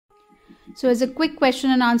So as a quick question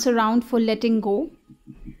and answer round for letting go.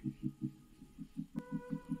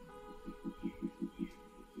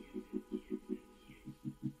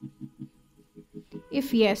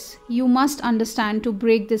 If yes, you must understand to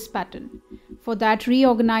break this pattern. For that,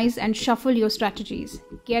 reorganize and shuffle your strategies.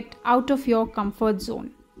 Get out of your comfort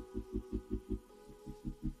zone.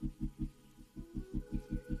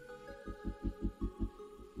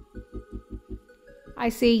 I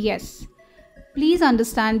say yes. Please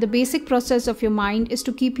understand the basic process of your mind is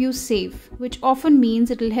to keep you safe, which often means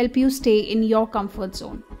it will help you stay in your comfort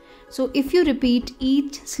zone. So if you repeat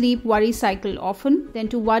eat, sleep, worry cycle often, then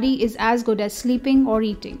to worry is as good as sleeping or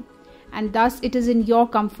eating. And thus it is in your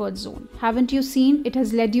comfort zone. Haven't you seen it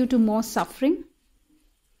has led you to more suffering?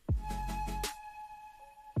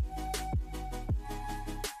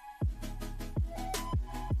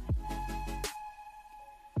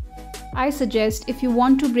 I suggest if you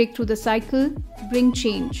want to break through the cycle, bring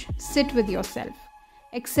change, sit with yourself,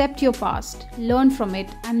 accept your past, learn from it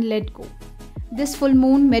and let go. This full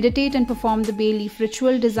moon, meditate and perform the bay leaf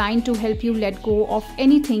ritual designed to help you let go of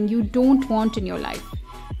anything you don't want in your life.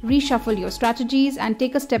 Reshuffle your strategies and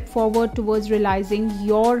take a step forward towards realizing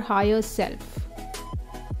your higher self.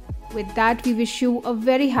 With that, we wish you a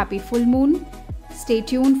very happy full moon. Stay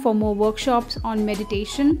tuned for more workshops on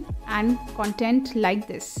meditation and content like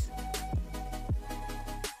this.